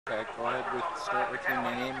Okay, go ahead start with your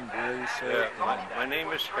name, where you served. My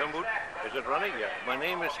name is Helmut. Is it running? Yeah. My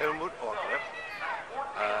name is Helmut Ortlepp.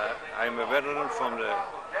 I'm a veteran from the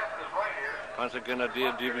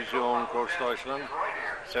Panzergrenadierdivision Großdeutschland,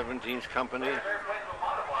 17th Company,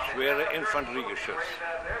 schwere Infanteriegeschütz,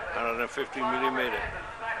 150 mm.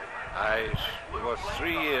 I was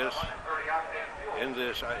 3 years in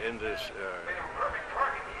this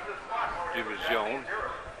division,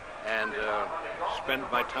 and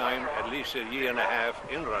spent my time at least a year and a half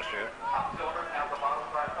in Russia.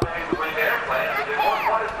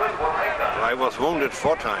 I was wounded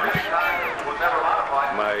 4 times.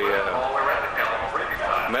 My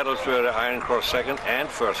medals were the Iron Cross second and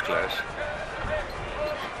first class.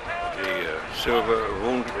 The silver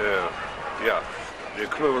wound, the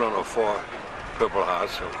equivalent of 4 Purple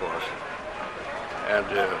Hearts, of course, and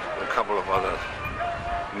a couple of other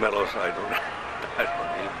medals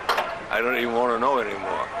I don't even want to know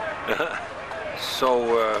anymore. So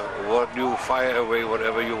what you fire away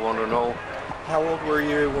whatever you want to know. How old were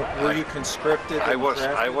you? Were you conscripted? I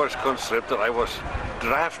was conscripted. I was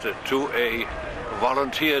drafted to a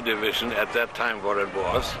volunteer division at that time, what it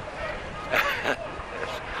was.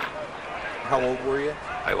 How old were you?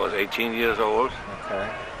 I was 18 years old. Okay.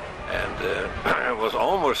 And I was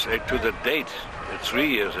almost to the date, 3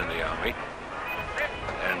 years in the army.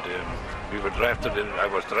 And we were drafted I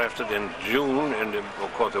was drafted in June, and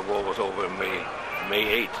of course the war was over May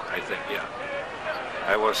 8th, I think, yeah.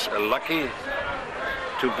 I was lucky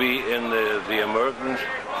to be in the Americans,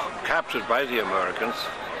 captured by the Americans.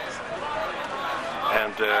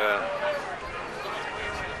 And,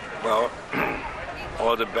 well,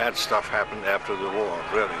 all the bad stuff happened after the war,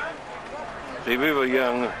 really. See, we were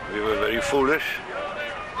young, we were very foolish,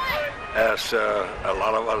 as a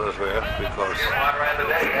lot of others were, because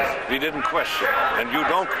we didn't question, and you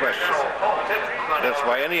don't question. That's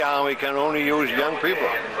why any army can only use young people.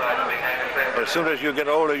 As soon as you get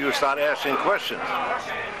older, you start asking questions.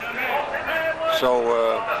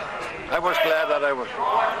 So I was glad that I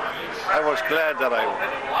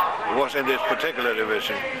was in this particular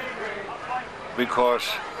division, because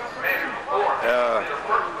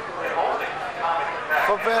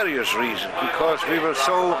for various reasons, because we were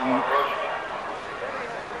so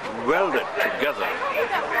welded together,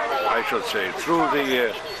 I should say, through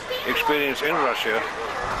the experience in Russia,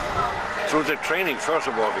 through the training, first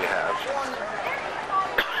of all, we had.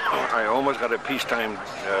 I almost got a peacetime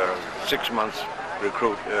 6 months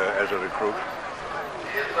recruit, as a recruit,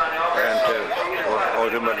 and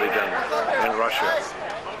ultimately then in Russia.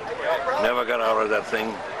 Never got out of that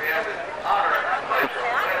thing.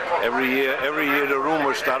 Every year the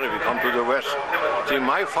rumors started, we come to the West. See,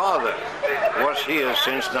 my father was here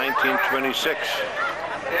since 1926.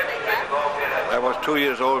 I was 2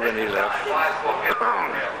 years old when he left.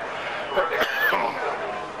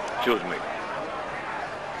 Excuse me.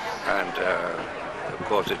 And of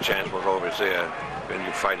course the chance was always there when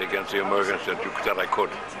you fight against the Americans that I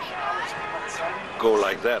could go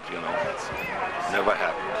like that, you know. Never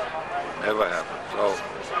happened. Never happened. So.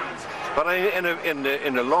 But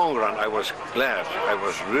in the long run, I was glad. I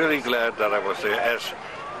was really glad that I was there, as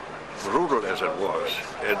brutal as it was.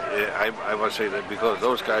 I must say that, because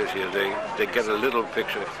those guys here, they get a little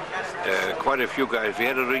picture. Quite a few guys. We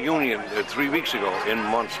had a reunion 3 weeks ago in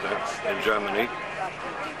Munster, in Germany.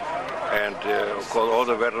 And of course, all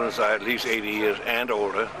the veterans are at least 80 years and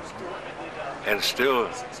older. And still,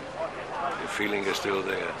 the feeling is still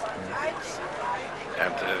there.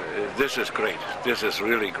 And this is great. This is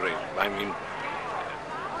really great. I mean,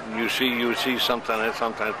 you see sometimes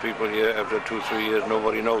people here after 2-3 years,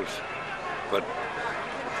 nobody knows. But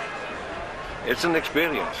it's an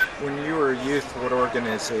experience. When you were a youth, what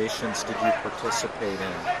organizations did you participate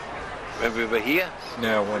in? When we were here?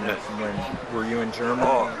 No, when were you in Germany?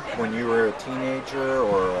 Oh. When you were a teenager,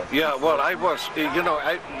 or? Yeah, well, I was, you know,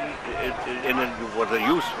 in what the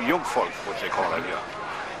youth, Jungvolk, what they call it,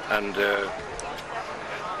 yeah. And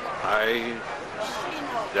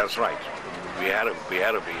that's right. We had to be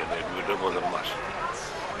in it. It was a must.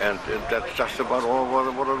 And that's just about all what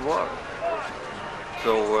it was.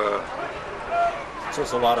 So. So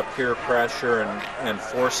it's a lot of peer pressure and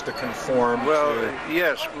forced to conform. Well,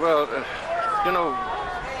 yes. Well, you know,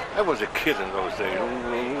 I was a kid in those days.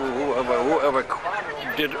 Whoever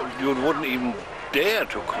did, you wouldn't even dare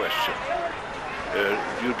to question.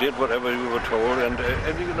 You did whatever you were told, and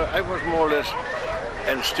you know, I was more or less,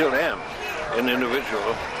 and still am, an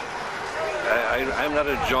individual. I'm not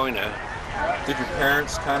a joiner. Did your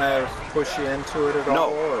parents kind of push you into it at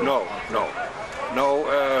all? No.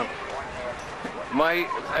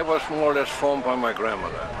 I was more or less formed by my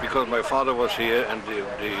grandmother, because my father was here and the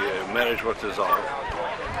marriage was dissolved,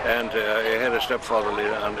 and I had a stepfather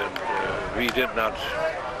later, and we did not.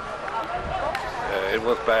 It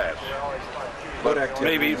was bad. But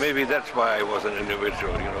maybe that's why I was an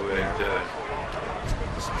individual, you know.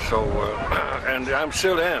 And I'm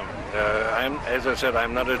still am. As I said,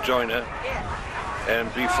 I'm not a joiner.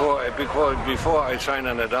 And before I sign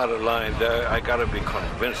on the dotted line, I gotta be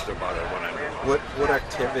convinced about it when I'm doing. What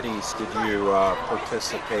activities did you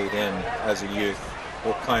participate in as a youth?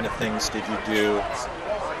 What kind of things did you do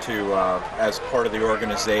to as part of the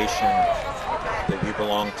organization that you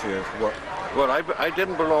belonged to? Well, I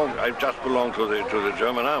didn't belong. I just belonged to the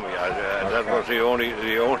German Army. Okay. That was the only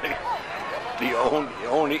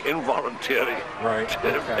involuntary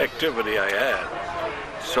activity I had.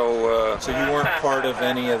 So you weren't part of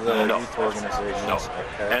any of the no, youth organizations? No.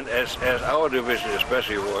 Okay. And as our division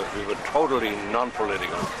especially was, we were totally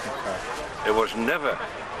non-political. Okay. It was never.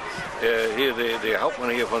 Here, the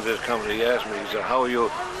Hauptmann here from this company, he asked me, he said,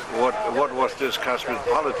 what was discussed with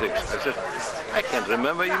politics? I said, I can't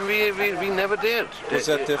remember. We never did. Was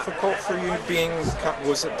that difficult for you did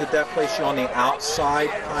that place you on the outside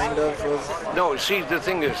kind of? No, see, the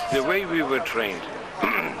thing is, the way we were trained,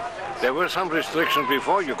 there were some restrictions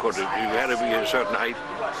before you could. You had to be a certain height.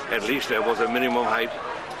 At least there was a minimum height.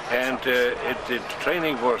 And the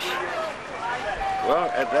training was, well,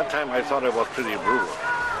 at that time I thought it was pretty brutal.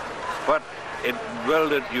 But it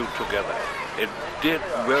welded you together. It did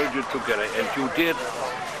weld you together. And you did,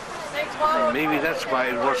 maybe that's why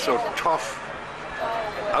it was so tough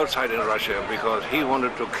outside in Russia, because he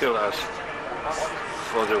wanted to kill us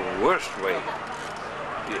for the worst way.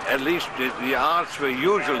 At least the odds were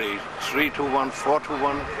usually 3-1,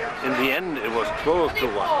 4-1. In the end, it was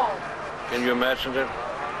 12-1. Can you imagine that?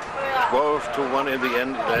 12-1 in the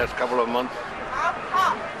end, the last couple of months.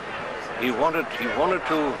 He wanted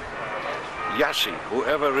to, Yassi,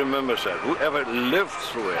 whoever remembers that, whoever lived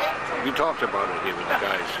through it. We talked about it here with the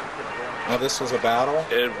guys. Now this was a battle?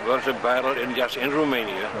 It was a battle in Yassi, in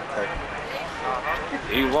Romania. Okay.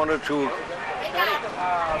 He wanted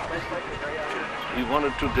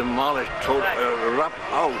to demolish, rub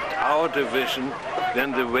out our division,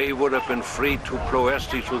 then the way would have been free to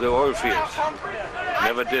Ploesti, to the oil fields.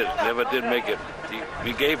 Never did make it.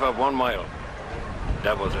 We gave up 1 mile.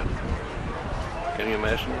 That was it. Can you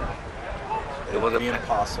imagine? It would be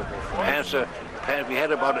impossible. We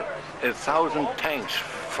had about 1,000 tanks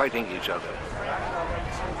fighting each other,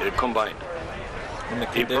 combined.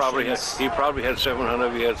 He probably had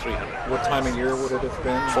 700, we had 300. What time of year would it have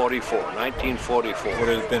been? 1944. Would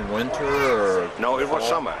it have been winter or? No, it was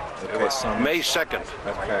summer. Okay, it was summer. May 2nd.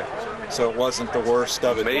 Okay. So it wasn't the worst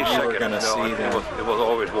of it May that you were 2nd. going to see then? It was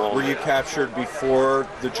always warm. Were you captured before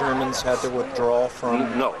the Germans had to withdraw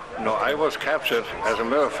from? No, I was captured. As a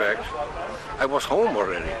matter of fact, I was home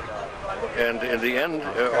already. And in the end,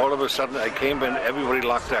 all of a sudden I came in, everybody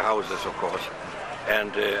locked their houses, of course.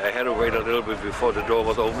 And I had to wait a little bit before the door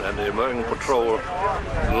was open, and the American patrol,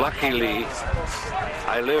 luckily,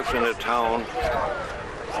 I lived in a town,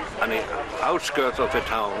 on the outskirts of the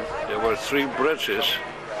town. There were 3 bridges.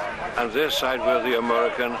 On this side were the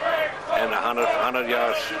American, and 100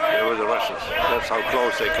 yards there were the Russians. That's how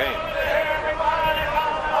close they came.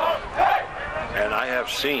 And I have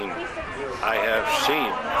seen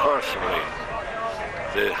personally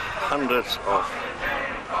the hundreds of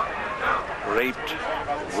raped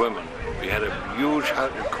women. We had a huge,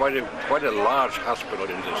 quite a large hospital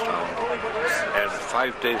in this town, and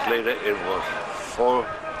 5 days later it was full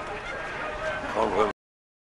of women.